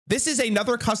This is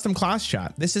another custom class,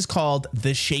 chat. This is called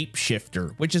the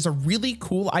Shapeshifter, which is a really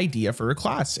cool idea for a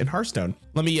class in Hearthstone.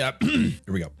 Let me, here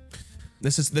we go.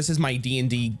 This is my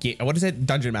D&D game. What is it?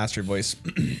 Dungeon Master voice.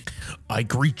 I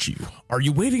greet you. Are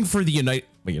you waiting for the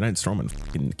United Storm and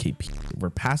fucking KP?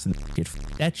 We're passing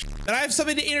that shit. And I have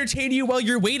something to entertain you while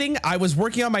you're waiting. I was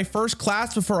working on my first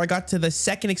class before I got to the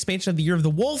second expansion of the Year of the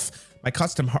Wolf. My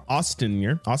custom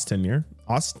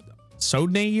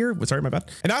Sodney year. Sorry, my bad.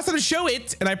 And I also to show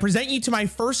it, and I present you to my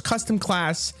first custom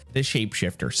class, the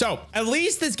Shapeshifter. So at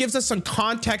least this gives us some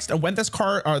context of when this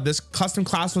custom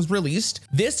class was released.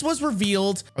 This was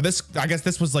revealed, or I guess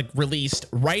this was like released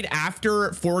right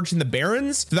after Forged in the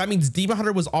Barrens. So that means Demon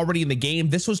Hunter was already in the game.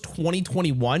 This was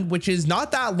 2021, which is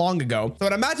not that long ago. So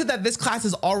I'd imagine that this class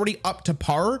is already up to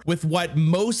par with what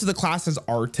most of the classes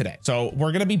are today. So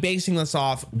we're going to be basing this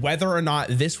off whether or not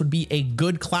this would be a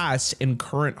good class in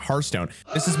current Hearthstone.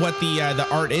 This is what the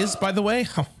art is, by the way.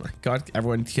 Oh my God,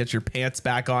 everyone get your pants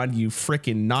back on, you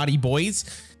freaking naughty boys.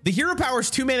 The hero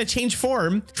powers 2-mana change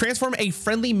form, transform a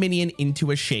friendly minion into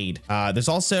a shade. There's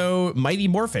also mighty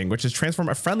morphing, which is transform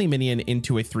a friendly minion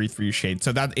into a 3/3 shade.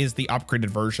 So that is the upgraded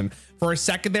version. For a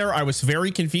second there, I was very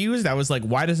confused. I was like,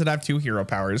 why does it have 2 hero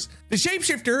powers? The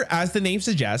Shapeshifter, as the name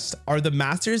suggests, are the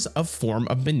masters of form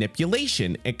of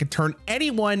manipulation. It can turn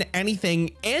anyone,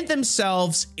 anything, and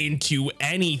themselves into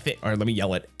anything. Or let me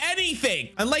yell it, anything.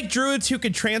 Unlike druids who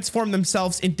could transform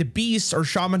themselves into beasts or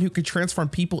shaman who could transform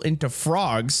people into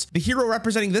frogs, the hero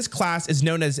representing this class is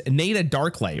known as Nada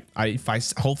Darklight.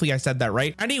 Hopefully I said that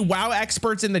right. Any WoW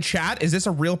experts in the chat? Is this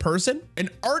a real person? An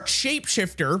arc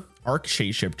shapeshifter,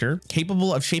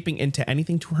 capable of shaping into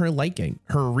anything to her liking.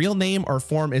 Her real name or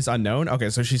form is unknown. Okay,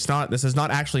 so this is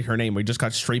not actually her name. We just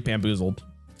got straight bamboozled.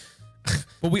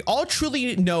 What we all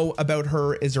truly know about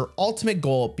her is her ultimate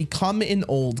goal: become an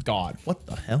old god. What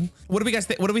the hell? What do we guys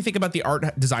think? What do we think about the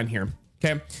art design here?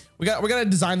 Okay, we gotta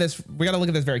design this. We gotta look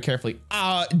at this very carefully.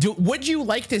 Would you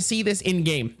like to see this in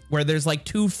game where there's like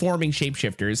 2 forming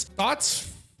shapeshifters? Thoughts?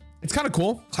 It's kind of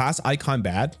cool. Class icon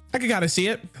bad. I can kind of see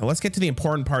it. Now let's get to the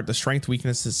important part, the strength,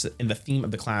 weaknesses, and the theme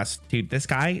of the class. Dude, this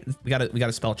guy, we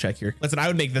gotta spell check here. Listen, I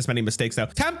would make this many mistakes though.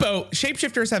 Tempo.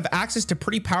 Shapeshifters have access to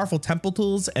pretty powerful tempo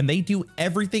tools, and they do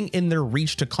everything in their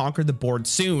reach to conquer the board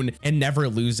soon and never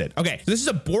lose it. Okay, so this is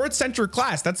a board-centered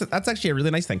class. That's actually a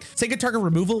really nice thing. Sacred target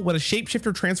removal. When a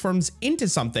shapeshifter transforms into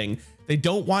something, they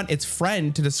don't want its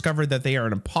friend to discover that they are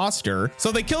an imposter,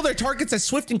 so they kill their targets as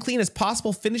swift and clean as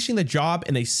possible, finishing the job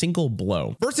in a single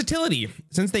blow. Versatility.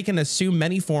 Since they can assume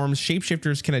many forms,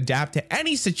 shapeshifters can adapt to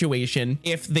any situation.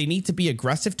 If they need to be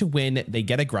aggressive to win, they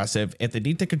get aggressive. If they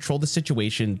need to control the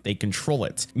situation, they control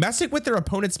it. Messing with their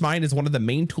opponent's mind is one of the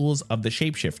main tools of the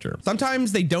shapeshifter.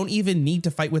 Sometimes they don't even need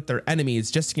to fight with their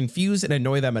enemies, just to confuse and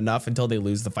annoy them enough until they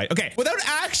lose the fight. Okay, without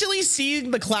actually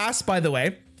seeing the class, by the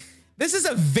way, this is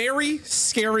a very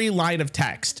scary line of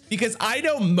text, because I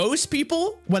know most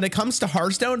people, when it comes to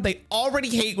Hearthstone, they already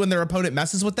hate when their opponent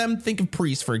messes with them. Think of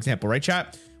Priest, for example, right,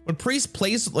 chat? When Priest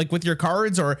plays like with your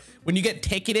cards, or when you get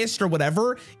ticketed or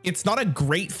whatever, it's not a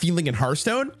great feeling in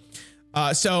Hearthstone.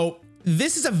 So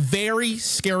this is a very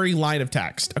scary line of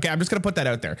text. Okay, I'm just gonna put that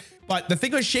out there. But the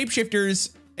thing with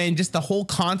shapeshifters and just the whole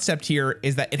concept here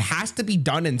is that it has to be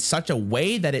done in such a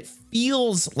way that it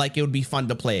feels like it would be fun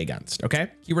to play against. Okay,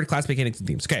 keyword, class mechanics, and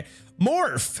themes. Okay,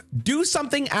 morph. Do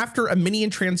something after a minion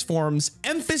transforms.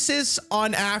 Emphasis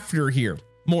on after here.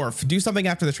 Morph. Do something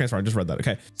after the transform. I just read that.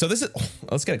 Okay, so this is,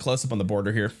 let's get a close up on the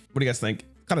border here. What do you guys think?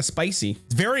 Kind of spicy.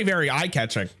 It's very, very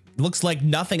eye-catching. Looks like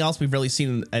nothing else we've really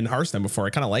seen in Hearthstone before. I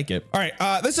kind of like it. All right,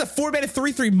 this is a 4-mana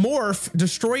 3/3 morph.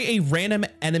 Destroy a random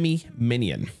enemy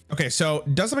minion. Okay, so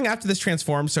does something after this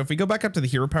transform. So if we go back up to the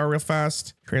hero power real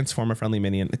fast, transform a friendly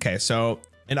minion. Okay, so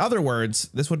in other words,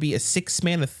 this would be a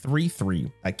 6-mana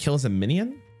 3/3 that kills a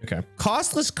minion. Okay,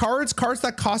 costless cards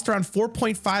that cost around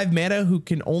 4.5 mana, who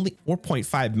can only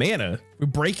 4.5 mana. We're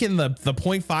breaking the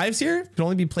 0.5s here. Can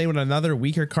only be played when another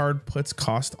weaker card puts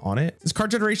cost on it. This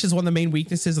card generation is one of the main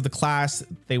weaknesses of the class.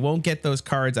 They won't get those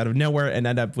cards out of nowhere and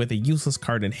end up with a useless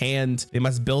card in hand. They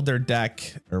must build their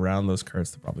deck around those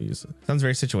cards to probably use it. Sounds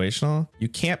very situational. You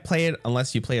can't play it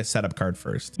unless you play a setup card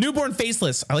first. Newborn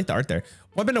Faceless. I like the art there.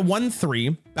 Weapon to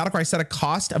 1/3. Battlecry, set a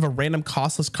cost of a random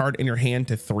costless card in your hand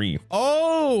to 3.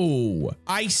 Oh,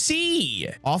 I see.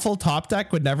 Awful top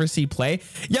deck would never see play.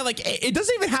 Yeah, like it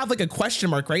doesn't even have like a question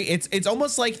mark, right? It's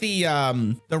almost like the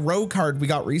rogue card we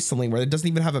got recently, where it doesn't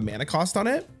even have a mana cost on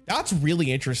it. That's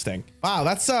really interesting. Wow,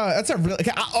 that's a really,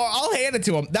 okay, I'll hand it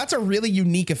to him. That's a really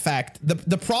unique effect.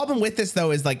 The problem with this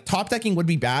though is like top decking would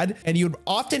be bad, and you'd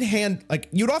often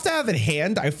have it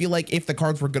hand. I feel like if the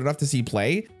cards were good enough to see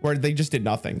play, where they just did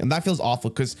nothing, and that feels awful.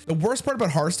 Because the worst part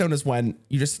about Hearthstone is when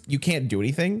you can't do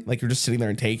anything, like you're just sitting there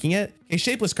and taking it. Okay,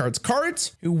 shapeless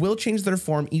cards who will change their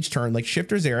form each turn, like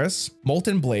Shifter Xeris,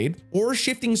 Molten Blade, or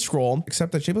Shifting Scroll,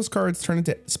 except that shapeless cards turn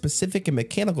into specific and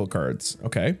mechanical cards.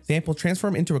 Okay, example,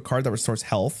 transform into a card that restores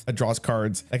health, that draws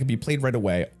cards that can be played right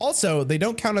away. Also, they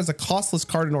don't count as a costless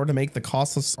card in order to make the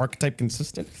costless archetype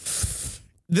consistent.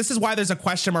 This is why there's a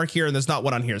question mark here and there's not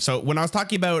one on here. So when I was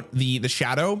talking about the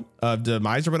shadow of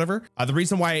demise or whatever, the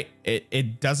reason why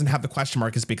it doesn't have the question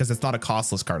mark is because it's not a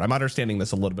costless card. I'm understanding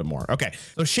this a little bit more. Okay,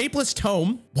 so shapeless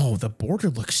tome. Whoa, the border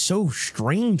looks so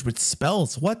strange with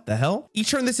spells. What the hell?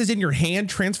 Each turn this is in your hand,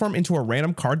 transform into a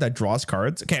random card that draws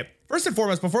cards. Okay. First and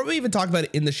foremost, before we even talk about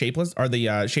it in the shapeless or the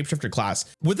shapeshifter class,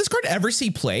 would this card ever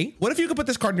see play? What if you could put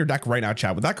this card in your deck right now,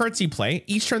 chat? Would that card see play?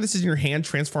 Each turn this is in your hand,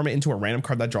 transform it into a random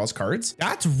card that draws cards.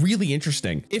 That's really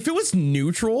interesting. If it was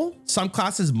neutral, some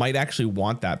classes might actually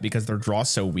want that because their draw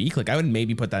so weak. Like I would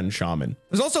maybe put that in Shaman.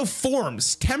 There's also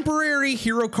forms, temporary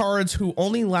hero cards who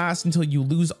only last until you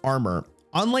lose armor.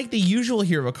 Unlike the usual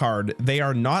hero card, they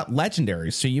are not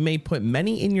legendary, so you may put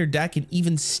many in your deck and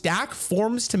even stack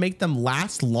forms to make them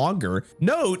last longer.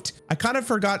 Note, I kind of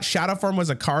forgot Shadow Form was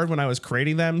a card when I was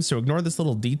creating them, so ignore this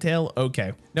little detail.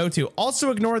 Okay. Note 2,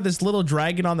 also ignore this little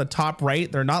dragon on the top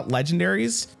right. They're not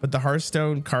legendaries, but the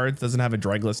Hearthstone cards doesn't have a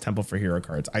Dragless Temple for hero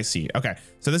cards. I see. Okay,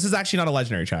 so this is actually not a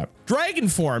legendary, chat. Dragon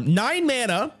Form, 9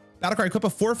 mana. Battle card, equip a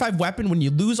 4/5 weapon. When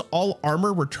you lose all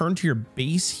armor, return to your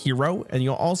base hero, and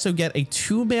you'll also get a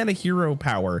 2 mana hero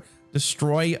power,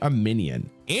 destroy a minion.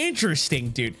 Interesting,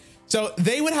 dude. So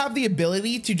they would have the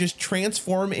ability to just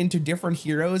transform into different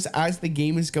heroes as the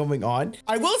game is going on.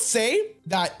 I will say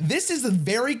that this is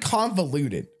very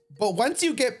convoluted, but once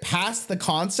you get past the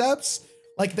concepts,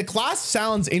 like the class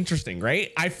sounds interesting,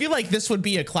 right? I feel like this would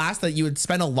be a class that you would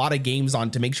spend a lot of games on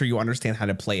to make sure you understand how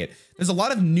to play it. There's a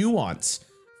lot of nuance.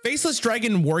 Faceless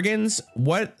Dragon Worgens,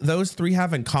 what those three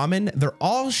have in common, they're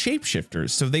all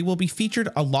shapeshifters, so they will be featured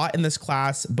a lot in this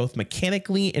class, both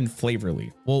mechanically and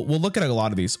flavorly. We'll look at a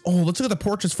lot of these. Oh, let's look at the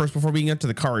portraits first before we get to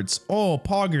the cards. Oh,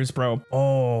 poggers, bro.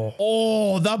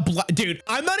 Oh, dude,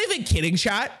 I'm not even kidding,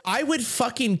 chat. I would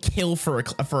fucking kill for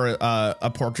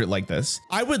a portrait like this.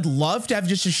 I would love to have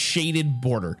just a shaded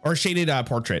border or shaded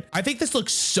portrait. I think this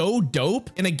looks so dope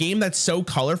in a game that's so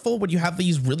colorful when you have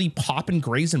these really popping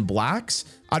grays and blacks.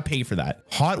 I'd pay for that.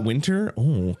 Hot Winter.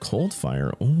 Oh, Cold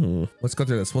Fire. Oh, let's go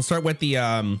through this. We'll start with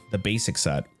the basic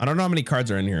set. I don't know how many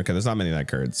cards are in here because there's not many of that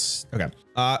cards. Okay.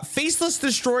 Faceless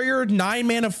Destroyer, 9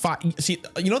 mana 5. See,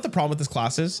 you know what the problem with this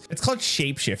class is? It's called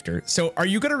Shapeshifter. So are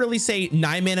you going to really say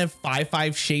 9 mana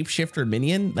 5/5 Shapeshifter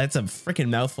minion? That's a freaking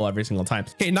mouthful every single time.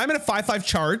 Okay, 9 mana 5/5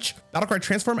 charge. Battlecry,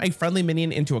 transform a friendly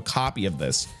minion into a copy of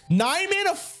this. 9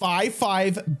 mana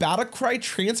 5/5 Battlecry,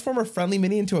 transform a friendly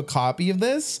minion into a copy of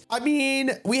this. I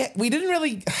mean, we didn't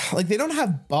really, like, they don't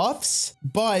have buffs,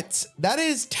 but that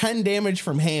is 10 damage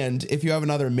from hand if you have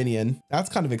another minion. That's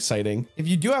kind of exciting. If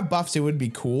you do have buffs, it would be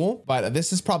cool, but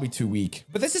this is probably too weak.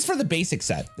 But this is for the basic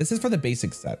set. This is for the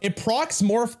basic set. It procs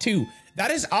morph too. That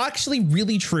is actually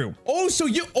really true. Oh, so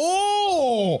you,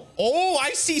 oh,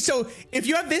 I see. So if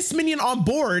you have this minion on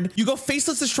board, you go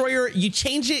Faceless Destroyer, you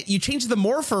change it, you change the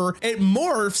morpher, it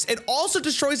morphs, it also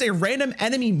destroys a random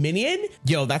enemy minion.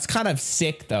 Yo, that's kind of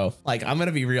sick though. Like, I'm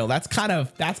gonna be real. That's kind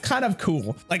of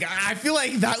cool. Like, I feel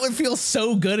like that would feel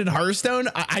so good in Hearthstone.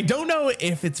 I don't know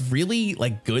if it's really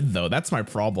like good though. That's my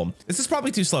problem. This is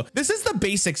probably too slow. This is the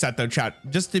basic set though, chat,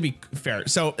 just to be fair.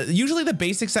 So usually the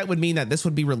basic set would mean that this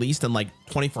would be released in like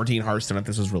 2014 Hearthstone if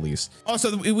this was released. Oh,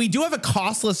 so we do have a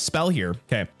costless spell here.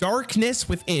 Okay. Darkness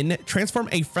Within, transform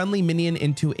a friendly minion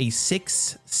into a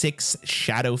 6/6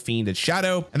 Shadow Fiend. It's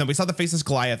Shadow. And then we saw the Faceless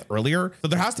Goliath earlier. So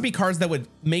there has to be cards that would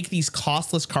make these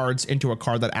costless cards into a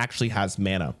card that actually has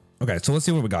mana. Okay, so let's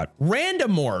see what we got.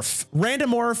 Randomorph.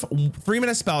 Randomorph, 3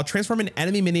 mana spell, transform an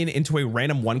enemy minion into a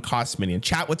random 1-cost minion.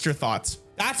 Chat, what's your thoughts?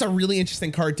 That's a really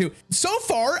interesting card too. So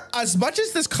far, as much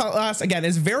as this class, again,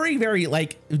 is very, very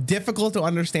like difficult to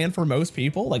understand for most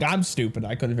people, like I'm stupid,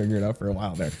 I couldn't figure it out for a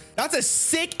while there. That's a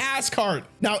sick ass card.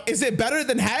 Now, is it better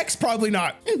than Hex? Probably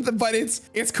not, but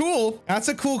it's cool. That's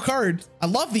a cool card. I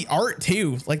love the art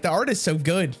too. Like the art is so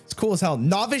good. It's cool as hell.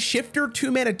 Novice Shifter,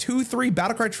 2 mana 2/3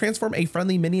 battlecry, transform a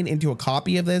friendly minion into a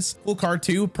copy of this. Cool card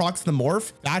too. Procs the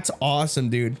morph. That's awesome,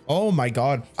 dude. Oh my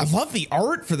God. I love the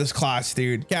art for this class,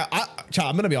 dude. Yeah,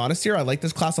 I'm gonna be honest here. I like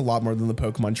this class a lot more than the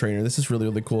Pokemon Trainer. This is really,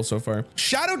 really cool so far.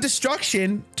 Shadow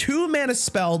Destruction, 2 mana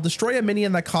spell, destroy a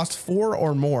minion that costs 4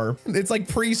 or more. It's like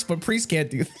Priest, but Priest can't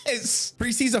do this.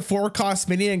 Priest sees a 4-cost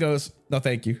minion and goes, no,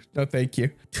 thank you. No, thank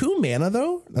you. 2 mana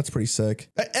though? That's pretty sick.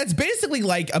 It's basically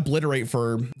like Obliterate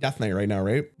for Death Knight right now,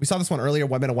 right? We saw this one earlier.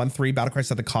 1 mana, 1/3, battle cry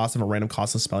set the cost of a random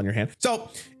costless spell in your hand. So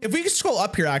if we can scroll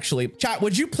up here, actually, chat,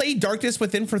 would you play Darkness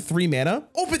Within for 3 mana?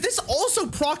 Oh, but this also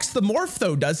procs the morph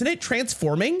though, doesn't it?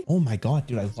 Transforming. Oh my God,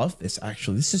 dude, I love this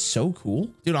actually. This is so cool.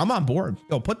 Dude, I'm on board.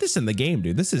 Yo, put this in the game,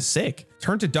 dude. This is sick.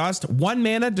 Turn to dust, 1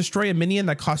 mana, destroy a minion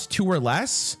that costs 2 or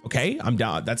less. Okay, I'm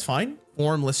down. That's fine.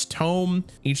 Formless Tome.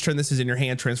 Each turn this is in your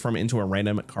hand, transform it into a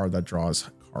random card that draws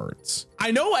cards.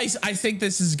 I know I think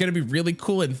this is going to be really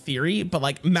cool in theory, but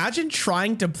like imagine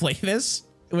trying to play this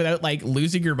without like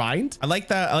losing your mind. I like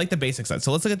the basic set.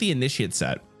 So let's look at the initiate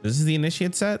set. This is the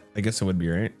initiate set. I guess it would be,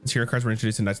 right? These hero cards were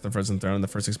introduced in Knights of the Frozen Throne. The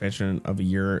first expansion of a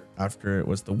year after it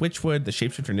was the Witchwood. The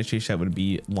Shapeshifter initiate set would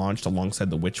be launched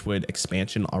alongside the Witchwood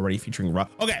expansion, already featuring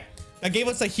Okay. That gave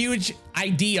us a huge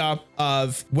idea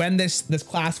of when this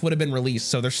class would have been released.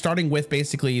 So they're starting with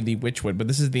basically the Witchwood, but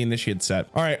this is the initiate set.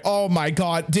 All right. Oh my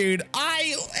God, dude. Am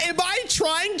I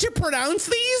trying to pronounce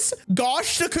these?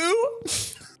 Gosh, Taku.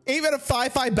 Even a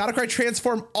 5/5 battlecry,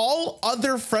 transform all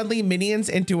other friendly minions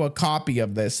into a copy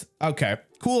of this. Okay.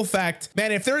 Cool effect.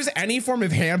 Man, if there's any form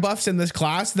of hand buffs in this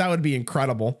class, that would be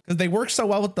incredible because they work so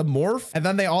well with the morph. And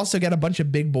then they also get a bunch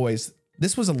of big boys.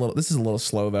 This is a little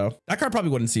slow though. That card probably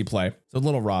wouldn't see play. It's a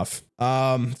little rough.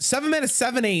 7 mana,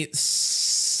 7/8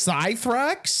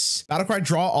 Scythrax. Battlecry,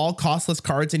 draw all costless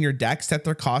cards in your deck, set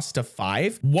their cost to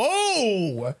 5.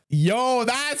 Whoa, yo,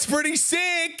 that's pretty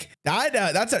sick.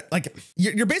 That's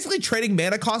you're basically trading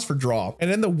mana cost for draw.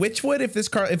 And then the Witchwood, if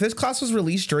this class was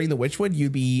released during the Witchwood,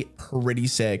 you'd be pretty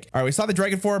sick. All right, we saw the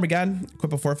Dragon form again.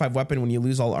 Equip a 4/5 weapon. When you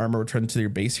lose all armor, return to your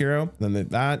base hero. Then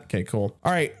that. Okay, cool.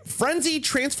 All right, Frenzy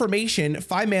Transformation,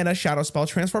 5 mana shadow spell.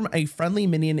 Transform a friendly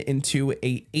minion into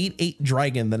a 8/8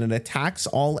 dragon. Then it attacks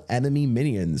all enemy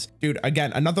minions. Dude,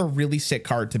 again, another really sick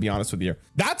card, to be honest with you.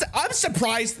 I'm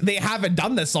surprised they haven't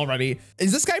done this already.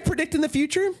 Is this guy predicting the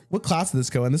future? What class did this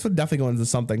go in? This would definitely go into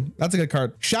something. That's a good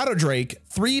card. Shadow Drake,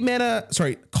 3 mana,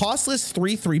 sorry, costless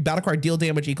 3/3 battlecry, deal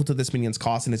damage equal to this minion's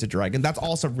cost, and it's a dragon. That's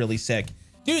also really sick.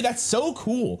 Dude, that's so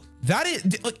cool. That is,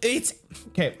 it's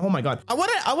okay. Oh my God. I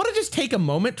want to just take a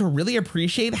moment to really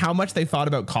appreciate how much they thought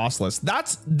about costless.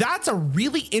 That's a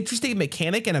really interesting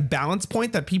mechanic and a balance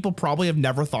point that people probably have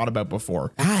never thought about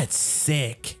before. That's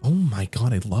sick. Oh my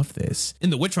God. I love this.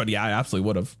 In the Witchwood, yeah, I absolutely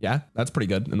would have. Yeah, that's pretty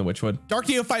good in the Witchwood. Dark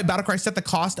Neophyte battlecry, set the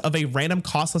cost of a random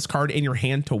costless card in your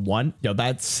hand to 1. Yo,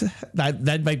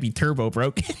 that might be turbo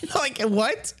broke. Like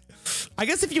what? I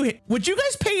guess if you would you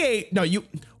guys pay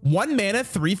 1 mana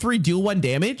 3/3 deal 1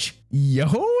 damage?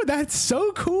 Yo, that's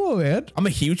so cool, man. I'm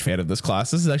a huge fan of this class.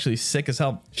 This is actually sick as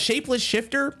hell. Shapeless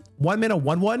Shifter, 1 mana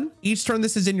 1/1. Each turn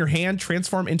this is in your hand,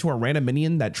 transform into a random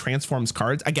minion that transforms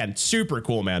cards. Again, super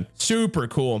cool, man. Super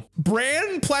cool.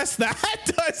 Brand plus that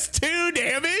does 2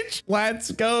 damage.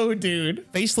 Let's go, dude.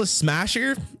 Faceless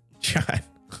Smasher. God,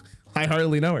 I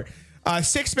hardly know her.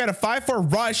 6 mana, 5/4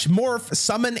 rush, morph,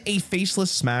 summon a Faceless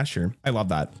Smasher. I love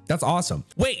that. That's awesome.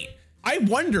 Wait, I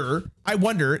wonder,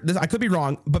 this, I could be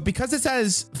wrong, but because it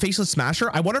says Faceless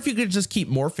Smasher, I wonder if you could just keep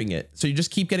morphing it. So you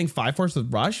just keep getting 5/4s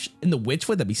with rush in the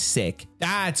Witchwood. That'd be sick.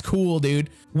 That's cool,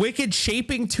 dude. Wicked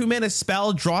Shaping, 2 mana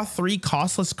spell, draw 3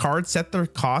 costless cards, set their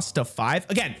cost to 5.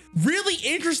 Again, really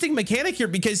interesting mechanic here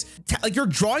because like you're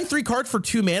drawing 3 cards for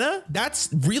 2 mana. That's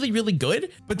really, really good.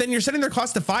 But then you're setting their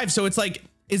cost to 5. So it's like,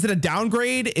 is it a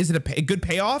downgrade? Is it a good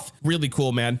payoff? Really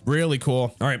cool, man. Really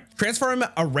cool. All right. Transform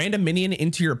a random minion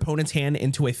into your opponent's hand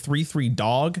into a 3/3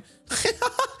 dog.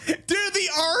 Dude, the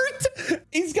art.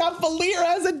 He's got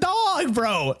Valir as a dog,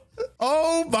 bro.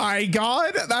 Oh my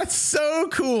God. That's so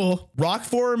cool. Rock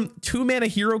form, 2 mana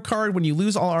hero card. When you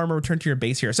lose all armor, return to your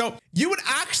base hero. So you would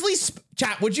actually,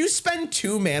 chat, would you spend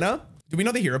 2 mana? Do we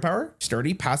know the hero power?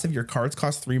 Sturdy, passive, your cards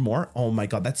cost 3 more. Oh my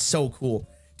God. That's so cool.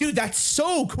 Dude, that's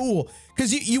so cool.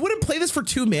 Because you wouldn't play this for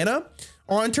 2 mana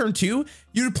or on turn 2.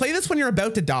 You'd play this when you're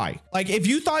about to die. Like if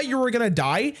you thought you were going to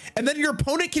die and then your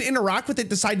opponent can interact with it,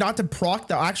 decide not to proc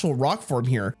the actual rock form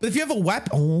here. But if you have a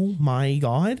weapon, oh my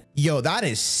God. Yo, that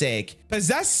is sick.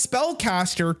 Possess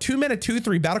Spellcaster, 2 mana,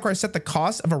 2/3 battlecry, set the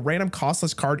cost of a random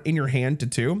costless card in your hand to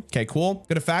 2. Okay, cool.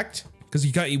 Good effect. Because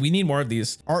we need more of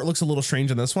these. Art looks a little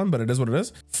strange in this one, but it is what it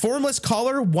is. Formless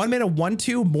Collar, 1 mana,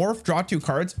 1/2, morph, draw 2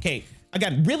 cards. Okay.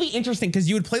 again, really interesting because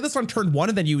you would play this on turn 1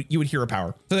 and then you would hero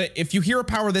power. So that if you hero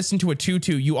power this into a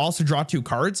 2/2, you also draw 2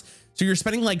 cards. So you're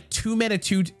spending like 2 mana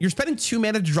you're spending 2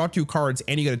 mana to draw 2 cards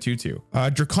and you get a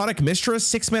 2/2. Draconic Mistress,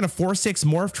 6 mana 4/6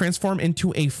 morph, transform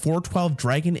into a 4/12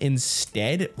 dragon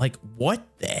instead. Like what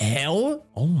the hell?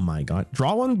 Oh my god.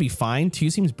 Draw 1 would be fine. 2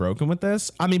 seems broken with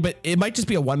this. I mean, but it might just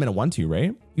be a 1 mana 1/2,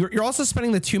 right? You're also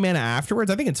spending the 2 mana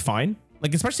afterwards. I think it's fine.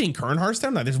 Like, especially in current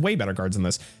Hearthstone, there's way better cards than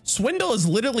this. Swindle is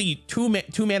literally 2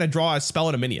 mana draw a spell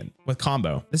and a minion with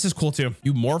combo. This is cool too.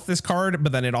 You morph this card,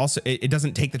 but then it also, it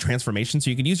doesn't take the transformation. So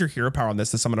you can use your hero power on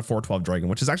this to summon a 4/12 dragon,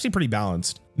 which is actually pretty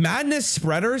balanced. Madness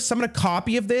Spreader, summon a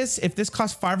copy of this. If this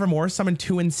costs 5 or more, summon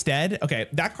 2 instead. Okay,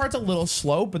 that card's a little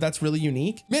slow, but that's really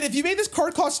unique. Man, if you made this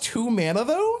card cost 2 mana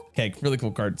though, okay, really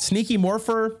cool card. Sneaky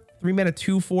Morpher. 3 mana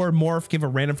 2/4 morph, give a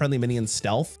random friendly minion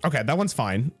stealth. Okay, that one's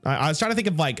fine. I was trying to think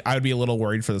of like, I would be a little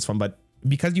worried for this one, but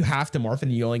because you have to morph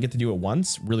and you only get to do it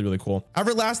once, really, really cool.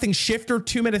 Everlasting Shifter,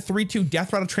 2 mana 3/2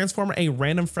 death rattle, transform a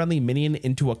random friendly minion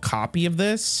into a copy of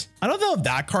this. I don't know if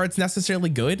that card's necessarily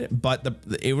good, but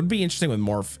it would be interesting with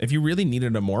morph. If you really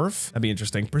needed a morph, that'd be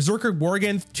interesting. Berserker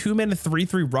Worgen, 2 mana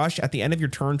 3/3 rush, at the end of your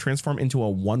turn, transform into a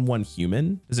 1/1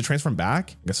 human. Does it transform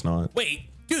back? I guess not. Wait.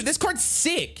 Dude, this card's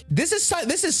sick. This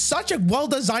is such a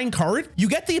well-designed card. You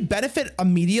get the benefit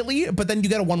immediately, but then you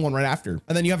get a 1/1 right after.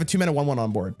 And then you have a 2 mana 1/1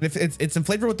 on board. It's in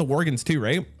flavor with the Worgens too,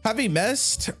 right? Heavy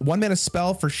Mist, 1 mana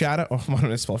spell for shadow. Oh, 1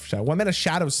 mana spell for shadow. 1 mana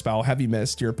shadow spell, Heavy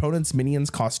Mist. Your opponent's minions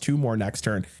cost 2 more next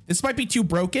turn. This might be too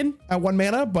broken at 1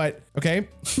 mana, but okay.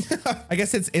 I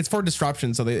guess it's for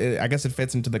disruption. So I guess it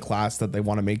fits into the class that they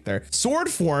want to make there. Sword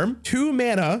form, 2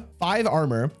 mana, 5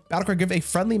 armor. Battlecry, give a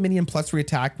friendly minion +3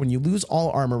 attack. When you lose all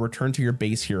armor, return to your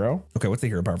base hero. Okay, what's the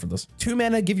hero power for this? 2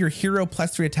 mana, give your hero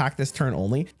 +3 attack this turn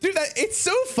only. Dude, it's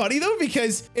so funny though,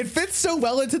 because it fits so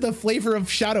well into the flavor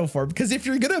of shadow form, because if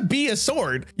you're gonna be a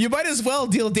sword, you might as well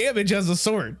deal damage as a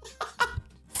sword.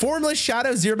 Formless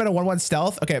Shadow, 0 mana 1/1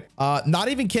 stealth. Okay, not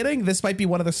even kidding. This might be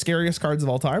one of the scariest cards of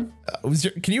all time.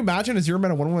 Can you imagine a 0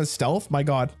 mana 1/1 stealth? My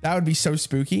god, that would be so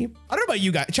spooky. I don't know about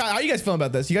you guys. How are you guys feeling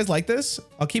about this? You guys like this?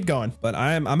 I'll keep going, but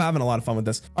I'm having a lot of fun with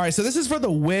this. All right, so this is for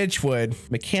the Witchwood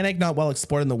mechanic. Not well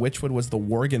explored in the Witchwood was the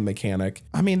Worgen mechanic.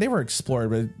 I mean, they were explored,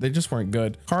 but they just weren't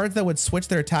good. Cards that would switch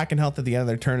their attack and health at the end of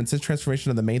their turn. And since transformation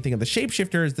of the main thing of the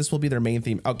Shapeshifters, this will be their main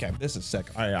theme. Okay, this is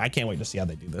sick. All right, I can't wait to see how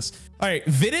they do this. All right,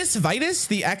 Vitus,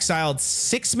 the Exiled,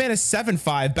 6 mana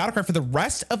 7/5 battlecry. For the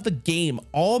rest of the game,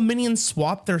 all minions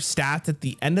swap their stats at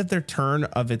the end of their turn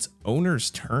of its owner's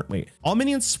turn. Wait, all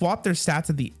minions swap their stats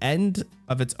at the end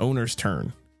of its owner's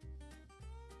turn.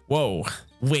 Whoa,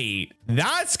 wait,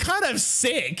 that's kind of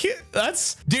sick.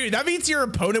 Dude, that means your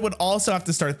opponent would also have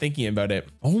to start thinking about it.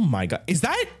 Oh my god, is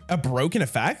that a broken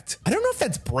effect? I don't know if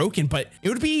that's broken, but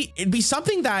it'd be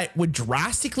something that would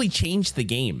drastically change the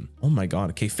game. Oh my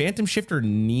god. Okay, Phantom Shifter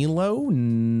Nilo,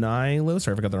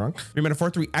 sorry if I got that wrong. 3 mana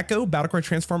 4/3 Echo, battlecry,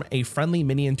 transform a friendly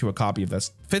minion to a copy of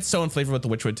this. Fits so in flavor with the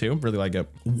Witchwood too. Really like it.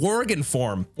 Worgen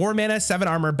form, 4 mana 7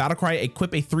 armor, battlecry,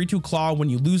 equip a 3/2 claw. When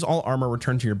you lose all armor,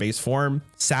 return to your base form.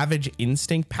 Savage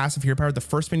Instinct, passive hero power. The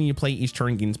first minion you play each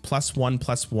turn gains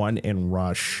 +1/+1 and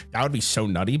rush. That would be so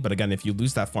nutty, but again, if you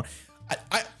lose that form,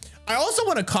 I also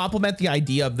want to compliment the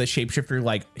idea of the Shapeshifter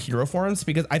like hero forms,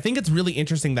 because I think it's really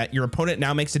interesting that your opponent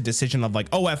now makes a decision of like,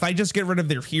 oh, if I just get rid of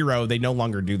their hero, they no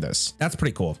longer do this. That's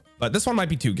pretty cool, but this one might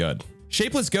be too good.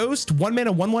 Shapeless Ghost, 1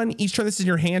 mana 1/1. Each turn this is in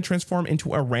your hand, transform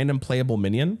into a random playable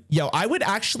minion. Yo, I would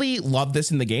actually love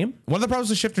this in the game. One of the problems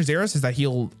with Shifter's Eris is that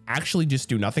he'll actually just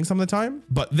do nothing some of the time,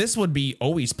 but this would be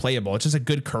always playable. It's just a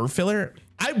good curve filler.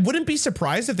 I wouldn't be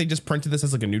surprised if they just printed this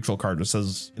as like a neutral card, just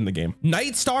as in the game.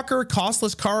 Night Stalker,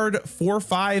 costless card,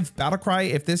 4/5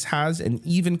 battlecry. If this has an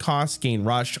even cost, gain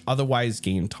rush, otherwise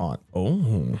gain taunt.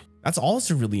 Oh, that's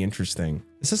also really interesting.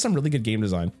 This is some really good game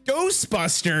design.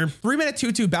 Ghostbuster, 3 mana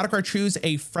 2/2 battlecry, choose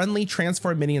a friendly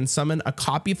transform minion, summon a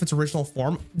copy of its original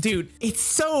form. Dude,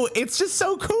 it's just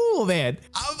so cool, man.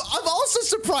 I'm also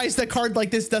surprised that card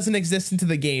like this doesn't exist into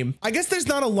the game. I guess there's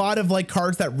not a lot of like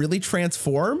cards that really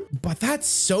transform, but that's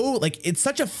so like, it's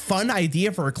such a fun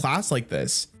idea for a class like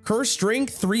this. Curse String,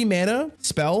 3 mana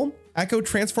spell. Echo,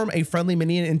 transform a friendly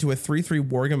minion into a 3/3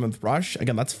 Worgen with rush.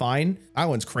 Again, that's fine. That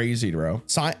one's crazy, bro.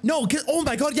 No, oh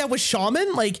my god, yeah, with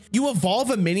Shaman, like you evolve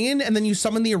a minion and then you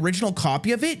summon the original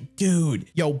copy of it. Dude,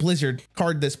 yo, Blizzard,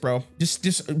 card this, bro.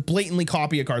 Just blatantly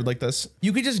copy a card like this.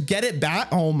 You could just get it back.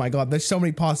 Oh my god, there's so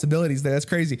many possibilities there. That's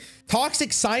crazy.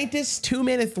 Toxic Scientist, 2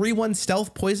 mana 3/1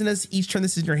 stealth, poisonous. Each turn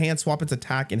this is in your hand, swap its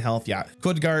attack and health. Yeah,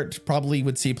 Goodgart probably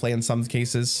would see play in some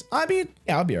cases. I mean,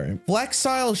 yeah, I'll be all right.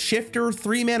 Flexile Shifter,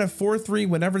 3 mana 4/3.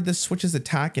 Whenever this switches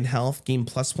attack and health, gain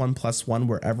 +1/+1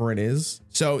 wherever it is.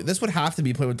 So this would have to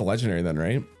be played with the legendary then,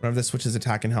 right? Whenever this switches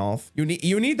attack and health, you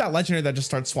need that legendary that just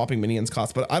starts swapping minions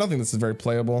cost, but I don't think this is very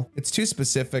playable. It's too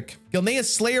specific.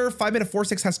 Gilnea's Slayer, 5-mana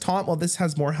 4/6 has taunt, while this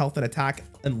has more health and attack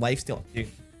and lifesteal.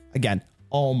 Again,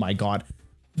 oh my God.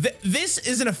 This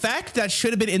is an effect that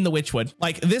should have been in the Witchwood.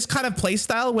 Like this kind of play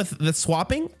style with the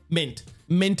swapping, mint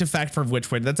effect for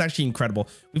Witchwood. That's actually incredible.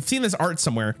 We've seen this art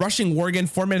somewhere. Rushing Worgen,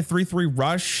 4-mana 3/3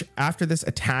 rush. After this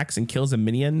attacks and kills a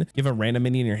minion, give a random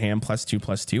minion in your hand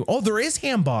 +2/+2. Oh, there is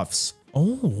hand buffs.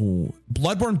 Oh,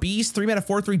 Bloodborne Beast, 3-mana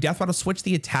 4/3 death rattle, switch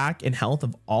the attack and health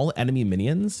of all enemy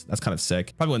minions. That's kind of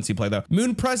sick. Probably wouldn't see play though.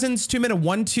 Moon Presence, 2-mana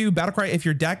 1/2 battlecry. If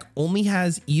your deck only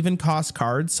has even cost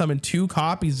cards, summon 2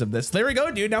 copies of this. There we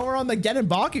go, dude. Now we're on the Gen and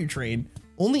Baku train.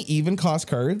 Only even cost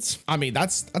cards. I mean,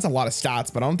 that's a lot of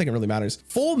stats, but I don't think it really matters.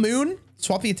 Full Moon,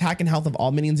 swap the attack and health of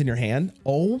all minions in your hand.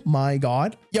 Oh my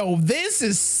God. Yo, this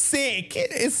is sick.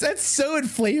 That's so in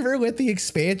flavor with the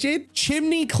expansion.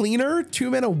 Chimney Cleaner,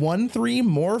 2-mana 1/3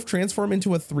 morph, transform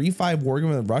into a 3/5 Worgen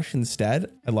with a rush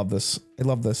instead. I love this. I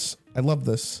love this. I love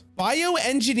this.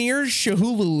 Bioengineer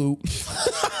Shahululu.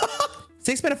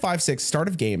 6-mana 5/6, start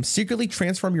of game. Secretly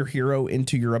transform your hero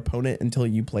into your opponent until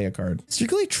you play a card.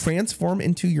 Secretly transform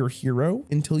into your hero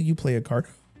until you play a card.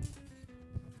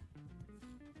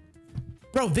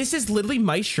 Bro, this is literally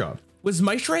Maestra. Was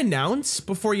Maestra announced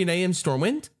before United and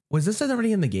Stormwind? Was this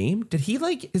already in the game? Did he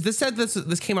like, is this said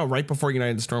this came out right before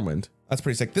United and Stormwind? That's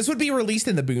pretty sick. This would be released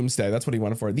in the Boomsday. That's what he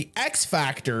wanted for. The X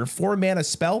Factor, 4-mana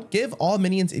spell. Give all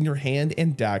minions in your hand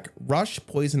and deck rush,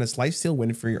 poisonous, lifesteal,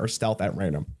 win free, or stealth at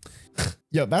random.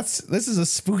 Yo, this is a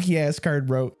spooky ass card,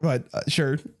 bro. But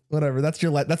sure, whatever. That's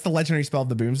the legendary spell of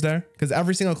the Boomsday, because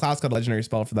every single class got a legendary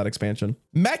spell for that expansion.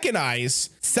 Mechanize,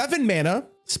 7-mana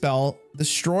spell,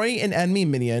 destroy an enemy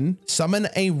minion, summon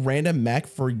a random mech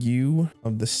for you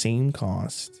of the same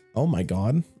cost. Oh my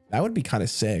God. That would be kind of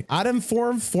sick. Atom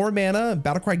Form, 4-mana,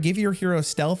 battlecry, give your hero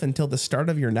stealth until the start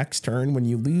of your next turn. When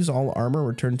you lose all armor,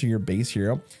 return to your base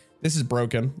hero. This is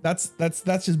broken. That's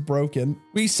just broken.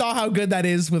 We saw how good that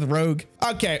is with Rogue.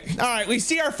 Okay, all right. We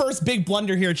see our first big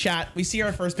blunder here, chat. We see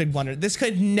our first big blunder. This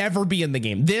could never be in the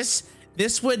game. This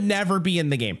would never be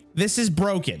in the game. This is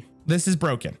broken. This is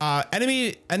broken.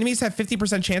 Enemies have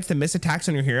 50% chance to miss attacks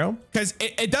on your hero, because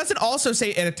it doesn't also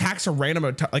say it attacks a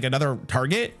random, like another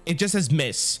target. It just says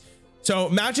miss. So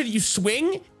imagine you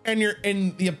swing and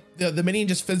the minion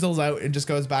just fizzles out and just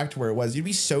goes back to where it was. You'd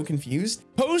be so confused.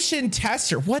 Potion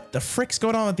Tester. What the frick's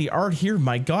going on with the art here?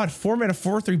 My God. 4-mana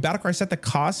 4/3 battlecry, set the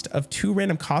cost of 2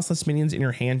 random costless minions in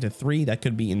your hand to 3. That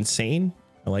could be insane.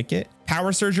 I like it.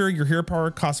 Power Surger, your hero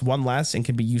power costs 1 less and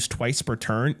can be used twice per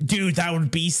turn. Dude, that would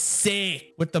be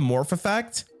sick with the morph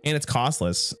effect, and it's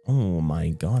costless. Oh my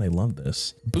God, I love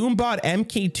this. Boombot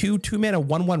MK2, 2-mana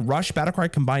 1/1 rush,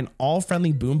 battlecry, combine all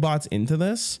friendly boombots into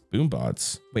this.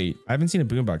 Boombots. Wait, I haven't seen a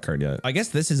boombot card yet. I guess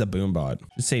this is a boombot.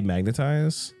 Just say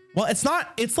magnetize. Well, it's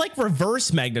not, it's like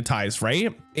reverse magnetize,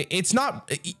 right? It's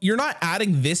not, you're not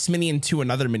adding this minion to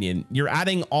another minion. You're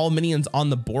adding all minions on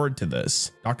the board to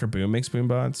this. Dr. Boom makes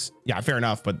boombots. Yeah, fair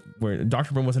enough. But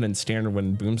Dr. Boom wasn't in standard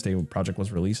when Boomsday project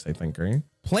was released, I think, right?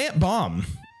 Plant Bomb.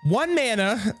 1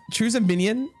 mana, choose a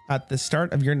minion at the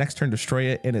start of your next turn, destroy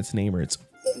it and its neighbors.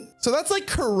 So that's like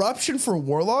Corruption for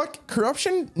Warlock.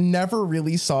 Corruption never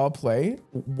really saw play.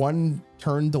 1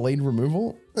 turn delayed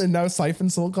removal, and now Siphon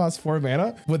Soul costs 4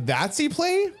 mana. Would that see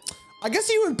play? I guess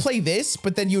you would play this,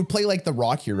 but then you would play like the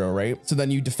Rock Hero, right? So then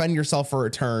you defend yourself for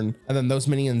a turn, and then those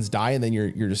minions die, and then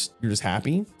you're just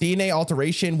happy. DNA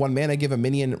Alteration, 1 mana, give a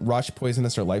minion rush,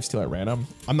 poisonous, or lifesteal at random.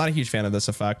 I'm not a huge fan of this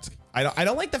effect. I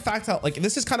don't like the fact that like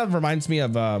this is kind of reminds me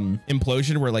of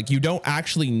Implosion, where like you don't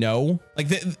actually know, like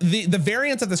the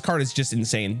variance of this card is just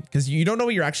insane because you don't know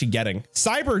what you're actually getting.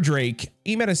 Cyber Drake,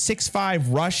 8-mana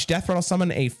 6/5 rush, death rattle,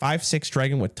 summon a 5/6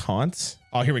 dragon with taunts.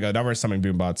 Oh, here we go. Now we're summoning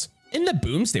boombots. In the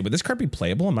Boomsday, would this card be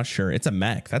playable? I'm not sure. It's a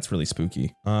mech. That's really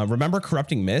spooky. Remember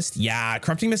Corrupting Mist? Yeah,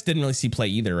 Corrupting Mist didn't really see play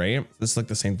either, right? This is like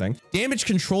the same thing. Damage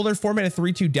Controller, 4-mana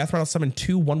 3/2 death rattle, summon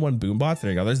 2 1/1 boombots. There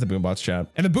you go. There's the boombots, chat.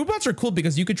 And the boombots are cool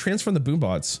because you could transform the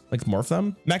boombots, like morph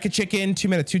them. Mecha Chicken,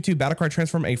 2-mana 2/2 battlecry,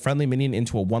 transform a friendly minion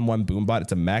into a 1/1 boombot.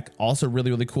 It's a mech. Also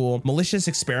really, really cool. Malicious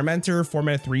Experimenter,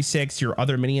 4-mana 3/6. Your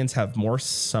other minions have more,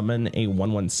 summon a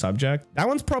 1/1 subject. That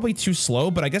one's probably too slow,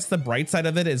 but I guess the bright side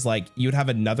of it is like you'd have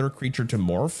another creature to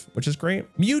morph, which is great.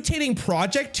 Mutating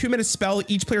Project, 2-mana spell.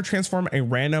 Each player transform a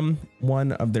random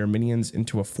one of their minions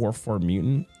into a 4/4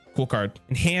 mutant. Cool card.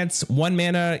 Enhance, 1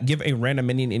 mana, give a random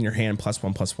minion in your hand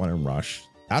 +1/+1 and rush.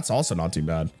 That's also not too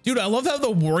bad. Dude, I love how the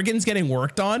Worgen's getting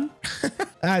worked on.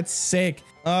 That's sick.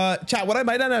 Chat, what I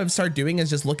might not start doing is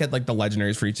just look at like the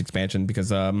legendaries for each expansion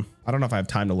because I don't know if I have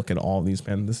time to look at all of these,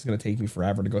 man. This is gonna take me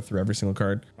forever to go through every single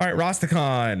card. All right,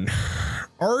 Rosticon,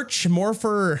 Arch,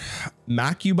 Morpher,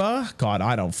 Macuba. God,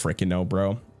 I don't freaking know,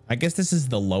 bro. I guess this is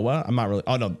the Loa. I'm not really.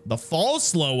 Oh no, the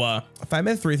false Loa. If I'm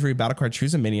at 3/3 battle card,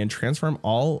 choose a minion, transform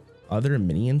all other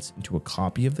minions into a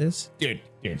copy of this. Dude,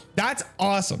 that's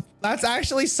awesome. That's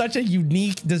actually such a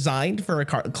unique design for a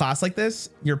class like this.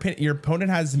 Your opponent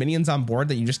has minions on board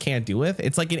that you just can't deal with.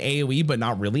 It's like an AoE, but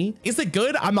not really. Is it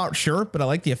good? I'm not sure, but I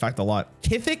like the effect a lot.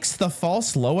 Kithix, the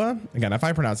false Loa. Again, if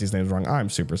I pronounce these names wrong, I'm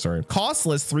super sorry.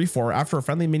 Costless 3/4. After a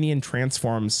friendly minion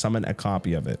transforms, summon a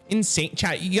copy of it. Insane.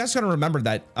 Chat, you guys gotta remember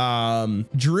that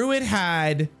Druid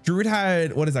had,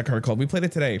 what is that card called? We played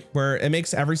it today, where it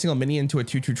makes every single minion into a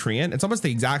 2/2 treant. It's almost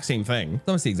the exact same thing. It's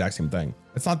almost the exact same thing.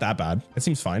 It's not that bad. It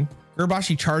seems fine.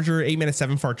 Urbashi Charger, 8 mana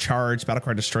 7/4 charge, battle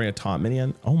card, destroy a taunt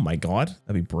minion. Oh my god,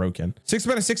 that'd be broken. 6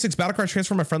 mana 6/6 battle card,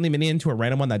 transform a friendly minion to a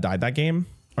random one that died that game,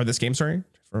 or this game, sorry.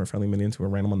 Transform a friendly minion to a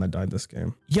random one that died this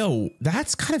game. Yo,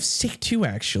 that's kind of sick too,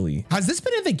 actually. Has this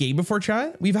been in the game before,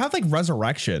 chat? We've had like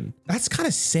Resurrection. That's kind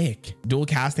of sick. Dual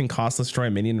casting, costless, destroy a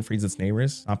minion and frees its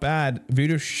neighbors. Not bad.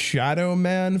 Voodoo Shadow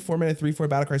Man, 4 mana 3/4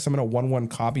 battle card, summon a 1/1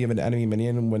 copy of an enemy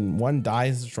minion. When one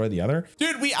dies, destroy the other.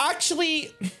 Dude, we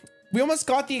almost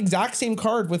got the exact same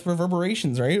card with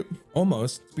reverberations, right?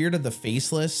 Almost. Spirit of the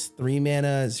Faceless, 3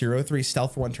 mana 0/3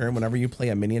 stealth for 1 turn. Whenever you play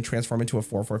a minion, transform into a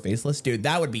 4/4 Faceless. Dude,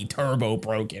 that would be turbo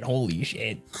broken. Holy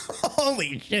shit.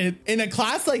 Holy shit. In a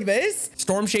class like this,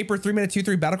 Storm Shaper, 3 mana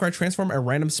 2/3 battle card, transform a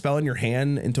random spell in your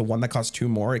hand into one that costs 2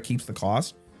 more. It keeps the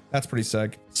cost. That's pretty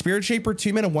sick. Spirit Shaper,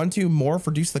 2 mana 1/2 more,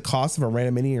 reduce the cost of a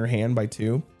random minion in your hand by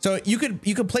 2. So you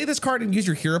could play this card and use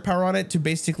your hero power on it to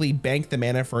basically bank the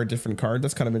mana for a different card.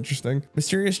 That's kind of interesting.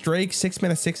 Mysterious Drake, 6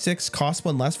 mana 6/6, cost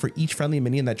 1 less for each friendly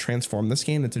minion that transformed this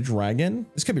game into dragon.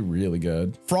 This could be really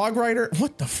good. Frog Rider,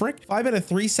 what the frick? 5 mana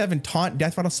 3/7 taunt,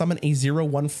 death rattle, summon a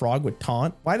 0/1 frog with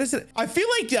taunt. Why does it? I feel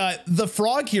like the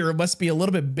frog here must be a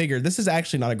little bit bigger. This is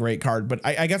actually not a great card, but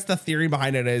I guess the theory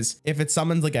behind it is if it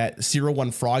summons like a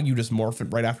 0/1 frog, you just morph it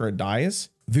right after it dies.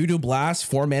 Voodoo Blast,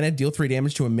 4 mana, deal 3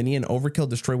 damage to a minion, overkill,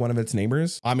 destroy one of its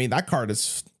neighbors. I mean, that card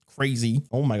is crazy.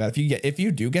 Oh my god, if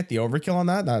you do get the overkill on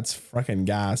that, that's fucking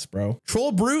gas, bro.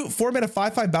 Troll Brute, 4 mana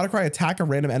 5/5 battle cry, attack a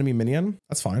random enemy minion.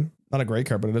 That's fine. Not a great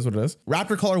card, but it is what it is.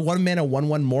 Raptor Color, 1 mana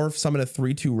 1/1 morph, summon a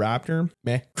 3/2 raptor.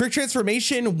 Meh. Quick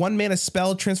Transformation, 1 mana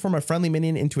spell, transform a friendly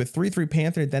minion into a 3/3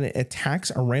 panther, then it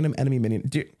attacks a random enemy minion.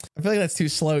 Dude, I feel like that's too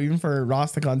slow even for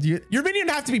Rosticon. Your minion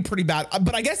would have to be pretty bad,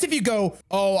 but I guess if you go,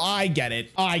 oh, I get it.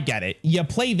 You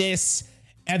play this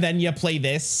and then you play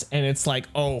this and it's like,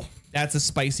 oh, that's a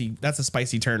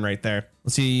spicy turn right there.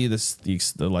 Let's see the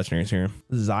legendaries here.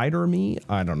 Zyderme,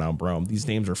 I don't know, bro. These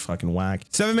names are fucking whack.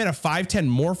 7 mana 5/10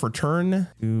 more for turn.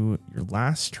 To your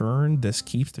last turn, this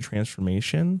keeps the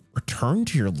transformation. Return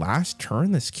to your last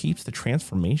turn, this keeps the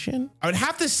transformation. I would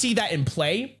have to see that in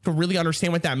play to really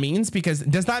understand what that means, because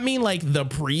does that mean like the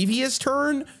previous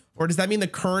turn? Or does that mean the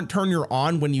current turn you're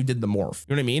on when you did the morph?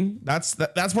 You know what I mean? That's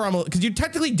where I'm, because you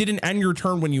technically didn't end your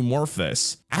turn when you morph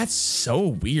this. That's so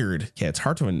weird. Yeah, it's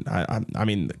hard to, I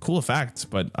mean, cool effect,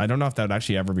 but I don't know if that would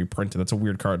actually ever be printed. That's a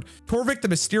weird card. Torvik the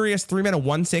Mysterious, 3 mana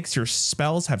 1/6. Your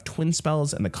spells have twin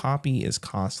spells and the copy is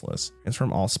costless.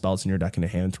 Transform all spells in your deck into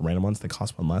hand into random ones that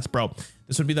cost 1 less. Bro,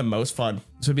 this would be the most fun.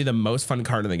 This would be the most fun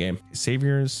card in the game.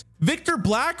 Saviors. Victor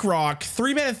Blackrock,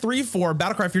 3 mana 3/4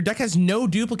 battle cry. If your deck has no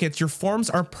duplicates, your forms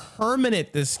are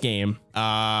permanent this game. Yo,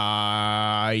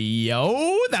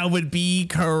 that would be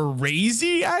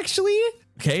crazy actually.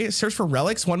 Okay, search for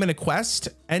relics, 1 mana quest,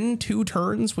 end 2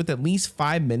 turns with at least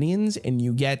 5 minions, and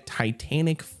you get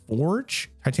Titanic Forge.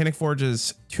 Titanic Forge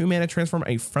is 2 mana, transform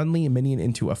a friendly minion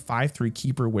into a 5/3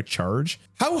 keeper with charge.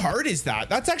 How hard is that?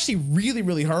 That's actually really,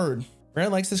 really hard. Rarran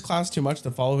likes this class too much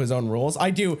to follow his own rules. I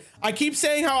do. I keep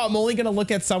saying how I'm only gonna look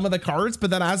at some of the cards,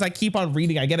 but then as I keep on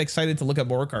reading, I get excited to look at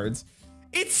more cards.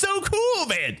 It's so cool,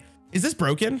 man. Is this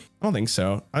broken? I don't think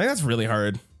so. I think that's really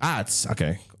hard. It's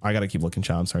okay. I gotta keep looking,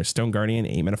 child. I'm sorry. Stone Guardian,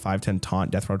 8 mana 5/10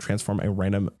 taunt, death row, transform a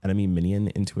random enemy minion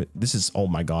into it. This is, oh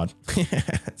my god.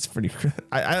 It's pretty,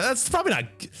 that's probably not,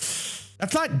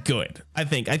 that's not good. I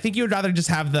think you would rather just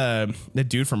have the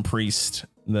dude from Priest,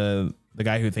 the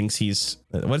guy who thinks he's,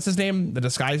 what's his name? The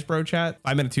disguise bro, chat.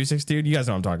 5 mana 2/6 dude. You guys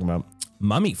know what I'm talking about.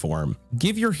 Mummy form.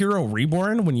 Give your hero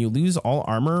reborn. When you lose all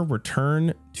armor,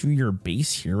 return to your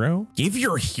base hero. Give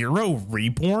your hero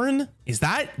reborn? Is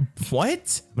that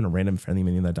what? I'm gonna random friendly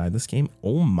minion that died this game.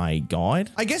 Oh my god.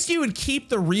 I guess you would keep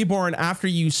the reborn after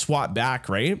you swap back,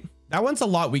 right? That one's a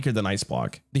lot weaker than Ice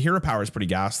Block. The hero power is pretty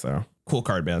gas though. Cool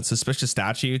card, man. Suspicious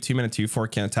Statue, 2 mana 2/4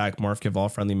 can attack, morph, give all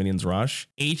friendly minions rush.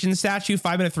 Ancient Statue,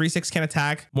 5 mana 3/6 can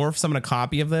attack, morph, summon a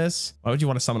copy of this. Why would you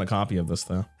want to summon a copy of this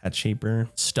though? Head Shaper,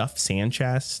 Stuffed Sand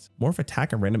Chest, morph,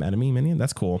 attack a random enemy minion.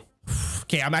 That's cool.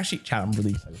 Okay, I'm actually, chat, I'm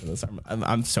really excited for this.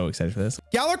 I'm so excited for this.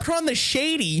 Galakron the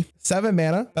Shady, 7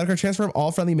 mana. Battlecry, transform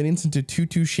all friendly minions into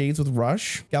 2/2 shades with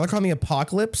rush. Galakron the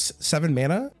Apocalypse, 7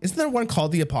 mana. Isn't there one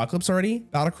called the Apocalypse already?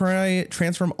 Battlecry,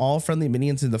 transform all friendly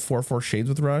minions into 4/4 shades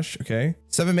with rush. Okay.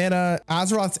 7 mana.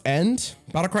 Azeroth's End.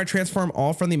 Battlecry, transform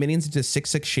all friendly minions into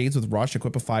 6/6 shades with rush.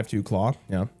 Equip a 5/2 claw.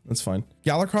 Yeah, that's fine.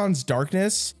 Galakron's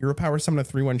Darkness. Hero power, summon a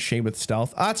 3/1 shade with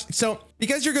stealth. So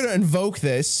because you're going to invoke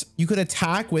this, you could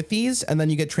attack with these and then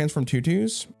you get transform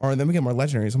 2/2s, or then we get more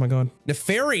legendaries. Oh my god.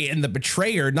 Nefarian the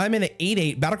Betrayer, 9 mana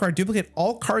 8/8. Battlecry, duplicate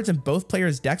all cards in both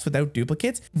players' decks without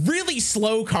duplicates. Really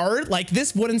slow card. Like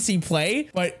this wouldn't see play,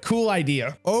 but cool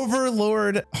idea.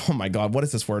 Overlord. Oh my god, what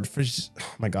is this word? Oh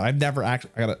my god, I've never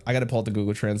actually. I gotta pull up the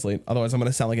Google Translate. Otherwise, I'm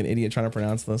gonna sound like an idiot trying to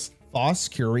pronounce this.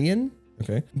 Thoscurian.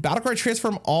 Okay. Battlecry,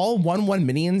 transform all 1/1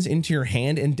 minions into your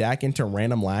hand and deck into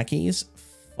random lackeys.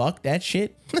 Fuck that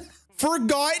shit.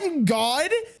 Forgotten God,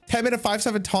 10 mana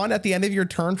 5/7 taunt. At the end of your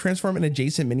turn, transform an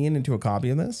adjacent minion into a copy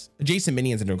of this. Adjacent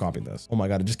minions into a copy of this. Oh my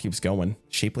god, it just keeps going.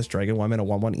 Shapeless Dragon, 1 mana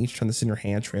 1/1. Each turn this in your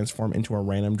hand, transform into a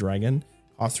random dragon.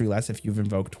 Cost 3 less if you've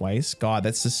invoked twice. God,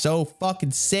 that's just so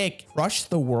fucking sick. Crush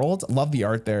the World. Love the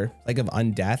art there. Like of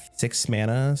Undeath, 6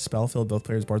 mana. Spell fill both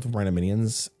players' boards with random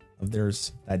minions of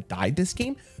theirs that died this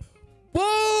game.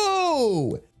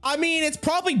 Whoa! I mean, it's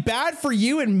probably bad for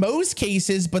you in most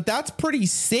cases, but that's pretty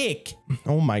sick.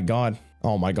 Oh my god.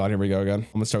 Oh my god, here we go again.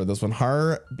 I'm gonna start with this one.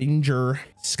 Harbinger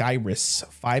Skyrus,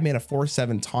 5 mana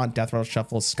 4/7 taunt, death rattle,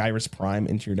 shuffle Skyrus Prime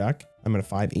into your deck. I'm gonna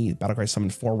 5/8. Battlecry,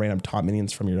 summon 4 random taunt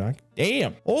minions from your deck.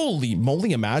 Damn. Holy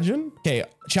moly, imagine. Okay,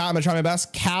 chat, I'm gonna try my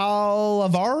best.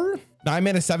 Calavar, 9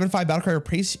 mana 7/5. Battlecry,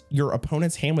 replace your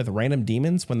opponent's hand with random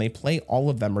demons. When they play all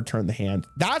of them, return the hand.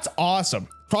 That's awesome.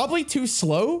 Probably too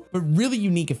slow, but really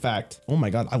unique effect. Oh my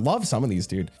god, I love some of these,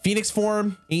 dude. Phoenix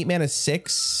Form, 8 mana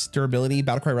 6 durability.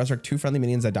 Battlecry, resurrect 2 friendly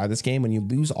minions that die this game. When you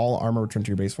lose all armor, return to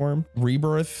your base form.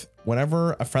 Rebirth,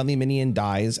 whenever a friendly minion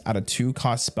dies, add a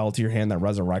 2-cost spell to your hand that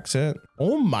resurrects it.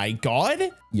 Oh my god.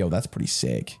 Yo, that's pretty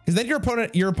sick. Because then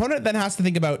your opponent then has to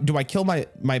think about, do I kill my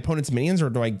opponent's minions or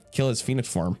do I kill his Phoenix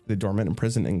Form? The Dormant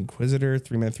Imprisoned Inquisitor,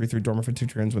 3 mana 3/3 dormant for 2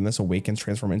 turns. When this awakens,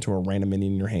 transform into a random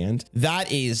minion in your hand. That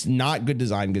is not good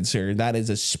design, good sir. That is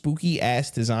a spooky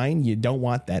ass design. You don't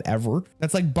want that ever.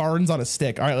 That's like Barnes on a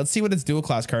stick. All right, let's see what its dual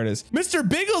class card is. Mr.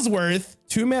 Bigglesworth,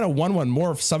 2 mana 1/1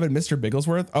 morph, summon Mr.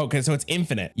 Bigglesworth. Oh, okay, so it's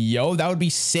infinite. Yo, that would be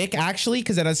sick actually,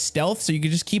 because it has stealth, so you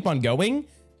could just keep on going.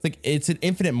 Like it's an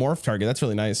infinite morph target. That's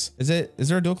really nice. Is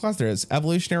there a dual class? There is.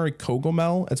 Evolutionary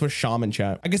Kogomel. It's with Shaman,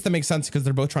 chat. I guess that makes sense because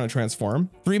they're both trying to transform.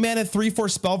 3 mana 3/4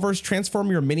 spellverse. Transform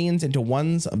your minions into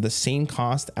ones of the same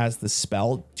cost as the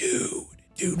spell.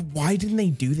 Dude, why didn't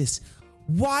they do this?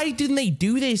 Why didn't they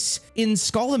do this in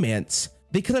Scholomance?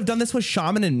 They could have done this with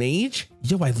Shaman and Mage.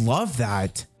 Yo, I love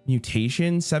that.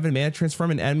 Mutation, 7 mana, transform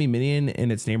an enemy minion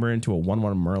and its neighbor into a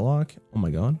 1/1 Murloc. Oh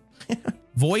my god.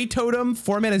 Void Totem,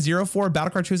 4 mana 0/4.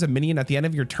 Battlecry, choose a minion at the end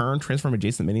of your turn. Transform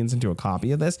adjacent minions into a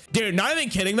copy of this. Dude, not even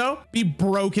kidding though. Be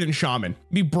broken in Shaman.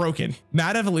 Be broken.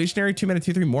 Mad Evolutionary, 2 mana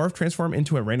 2/3 morph. Transform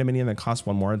into a random minion that costs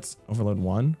 1 more. It's overload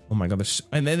 1. Oh my god.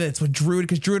 And then it's with Druid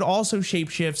because Druid also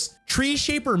shapeshifts. Tree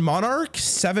Shaper Monarch,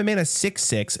 7 mana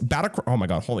 6/6. Battlecry. Oh my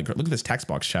god. Holy crap. Look at this text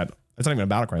box, chat. It's not even a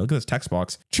battlecry. Look at this text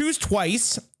box. Choose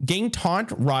twice, gain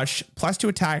taunt, rush, +2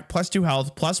 attack, +2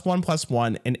 health,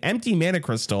 +1/+1, an empty mana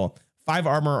crystal, 5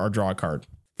 armor, or draw a card.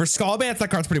 For Scholomance,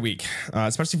 that card's pretty weak,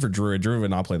 especially for Druid. Druid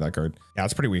would not play that card. Yeah,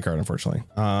 it's a pretty weak card, unfortunately.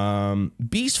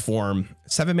 Beast Form,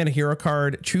 7 mana hero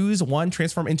card. Choose 1,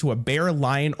 transform into a bear,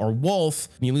 lion, or wolf.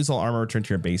 When you lose all armor, return to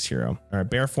your base hero. All right,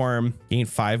 Bear Form, gain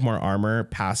 5 more armor.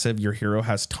 Passive, your hero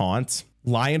has taunt.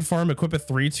 Lion Form, equip a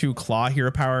 3/2 claw, hero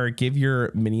power, give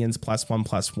your minions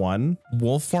 +1/+1.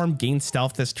 Wolf Form, gain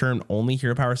stealth this turn only,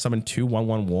 hero power, summon 2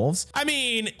 1/1 wolves. I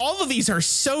mean, all of these are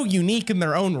so unique in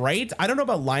their own right. I don't know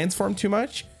about Lion's Form too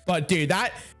much, but dude,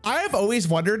 that I've always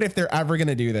wondered if they're ever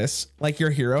gonna do this. Like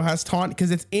your hero has taunt, because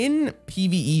it's in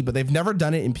PvE, but they've never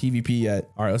done it in PvP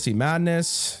yet. All right, let's see.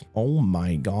 Madness. Oh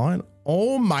my god.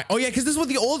 Oh my, oh yeah, because this is what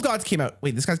the old gods came out.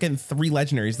 Wait, this guy's getting 3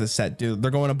 legendaries this set, dude.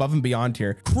 They're going above and beyond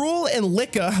here. Cruel and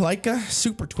Lika,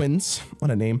 super twins.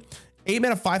 What a name. 8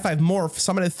 mana 5/5 morph,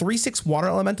 summon a 3/6 water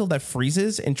elemental that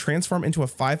freezes and transform into a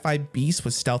 5/5 beast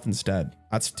with stealth instead.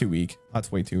 That's too weak.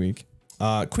 That's way too weak.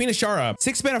 Queen Ashara,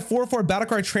 6 mana 4/4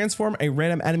 battlecry, transform a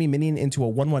random enemy minion into a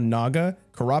 1/1 Naga,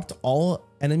 corrupt all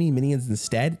enemy minions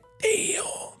instead. Damn.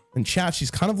 In chat, she's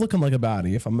kind of looking like a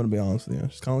baddie, if I'm gonna be honest with you.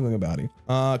 She's kind of looking like a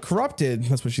baddie. Corrupted,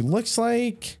 that's what she looks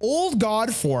like. Old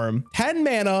God form, 10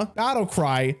 mana, battle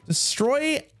cry,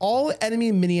 destroy all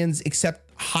enemy minions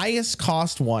except highest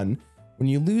cost one. When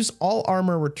you lose all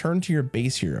armor, return to your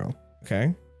base hero.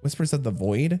 Okay. Whispers of the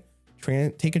Void,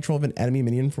 take control of an enemy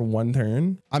minion for 1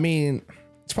 turn. I mean,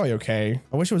 it's probably okay.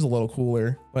 I wish it was a little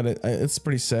cooler, but it's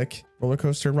pretty sick. Roller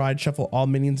coaster ride, shuffle all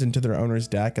minions into their owner's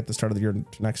deck at the start of your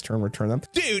next turn, return them.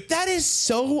 Dude, that is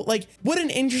so like, what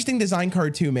an interesting design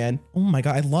card too, man. Oh my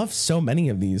God, I love so many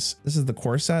of these. This is the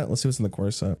core set. Let's see what's in the core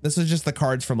set. This is just the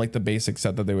cards from like the basic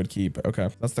set that they would keep. Okay,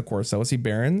 that's the core set. Let's see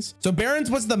Barons. So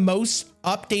Barons was the most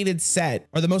updated set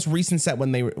or the most recent set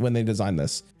when they designed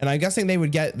this. And I'm guessing they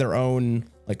would get their own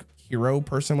like hero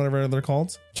person, whatever they're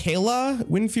called. Kyla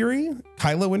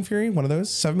Windfury, one of those.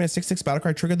 7 mana 6/6 battle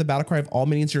cry, trigger the battle cry of all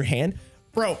minions in your hand.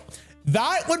 Bro,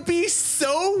 that would be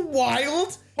so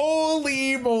wild.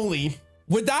 Holy moly.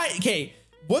 Would that, okay,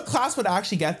 what class would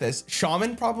actually get this?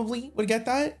 Shaman probably would get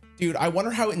that. Dude, I wonder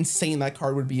how insane that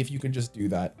card would be if you could just do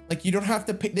that. Like you don't have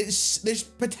to pay, there's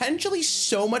potentially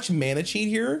so much mana cheat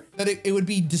here that it would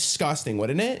be disgusting,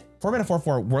 wouldn't it? 4 mana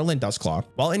 4/4 Whirlwind Dustclaw.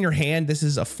 While in your hand, this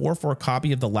is a 4/4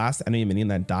 copy of the last enemy minion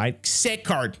that died. Sick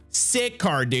card,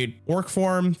 dude. Orc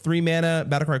form, 3 mana,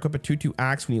 battle cry, equip a 2/2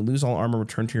 axe. When you lose all armor,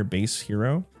 return to your base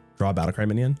hero. Draw a battle cry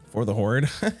minion for the horde.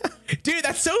 Dude,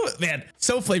 that's so, man,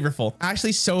 so flavorful.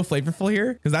 Actually so flavorful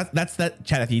here, because that's that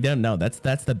chat. If you don't know, that's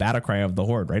the battle cry of the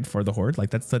horde, right? For the horde,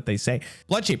 like that's what they say.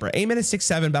 Bloodshaper, 8 mana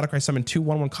 6/7 battle cry, summon 2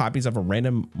 1/1 copies of a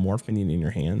random morph minion in your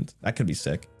hand. That could be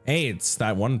sick. Hey, it's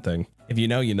that one thing. If you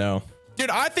know, you know. Dude,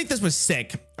 I think this was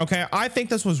sick. Okay, I think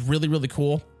this was really, really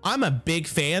cool. I'm a big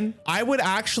fan. I would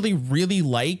actually really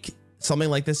like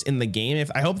something like this in the game. If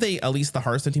I hope they, at least the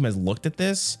Hearthstone team has looked at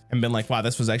this and been like, wow,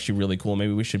 this was actually really cool.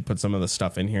 Maybe we should put some of the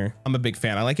stuff in here. I'm a big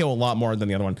fan. I like it a lot more than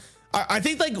the other one. I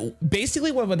think like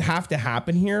basically what would have to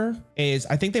happen here is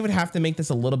I think they would have to make this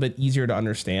a little bit easier to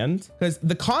understand, because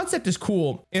the concept is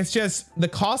cool. It's just the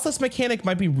costless mechanic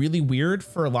might be really weird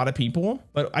for a lot of people,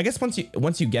 but I guess once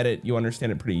you get it, you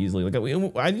understand it pretty easily. Like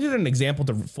I needed an example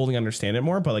to fully understand it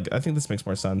more, but like I think this makes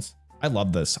more sense. I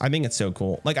love this. I think it's so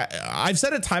cool. Like I've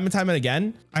said it time and time and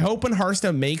again. I hope when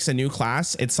Hearthstone makes a new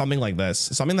class, it's something like this,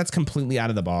 something that's completely out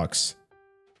of the box.